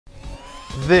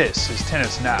This is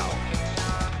Tennis Now.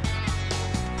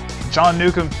 John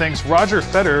Newcombe thinks Roger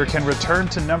Federer can return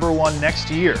to #1 next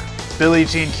year. Billie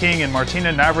Jean King and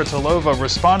Martina Navratilova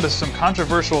respond to some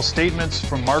controversial statements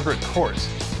from Margaret Court.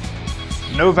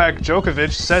 Novak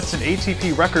Djokovic sets an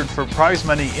ATP record for prize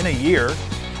money in a year.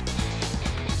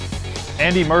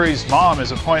 Andy Murray's mom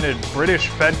is appointed British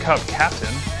Fed Cup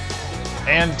captain.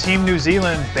 And Team New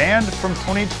Zealand banned from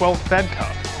 2012 Fed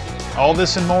Cup. All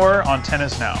this and more on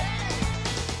Tennis Now.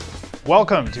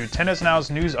 Welcome to Tennis Now's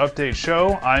News Update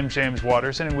Show. I'm James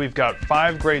Waterson, and we've got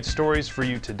 5 great stories for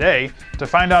you today. To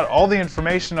find out all the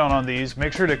information on these,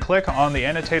 make sure to click on the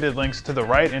annotated links to the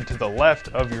right and to the left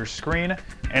of your screen.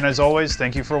 And as always,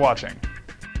 thank you for watching.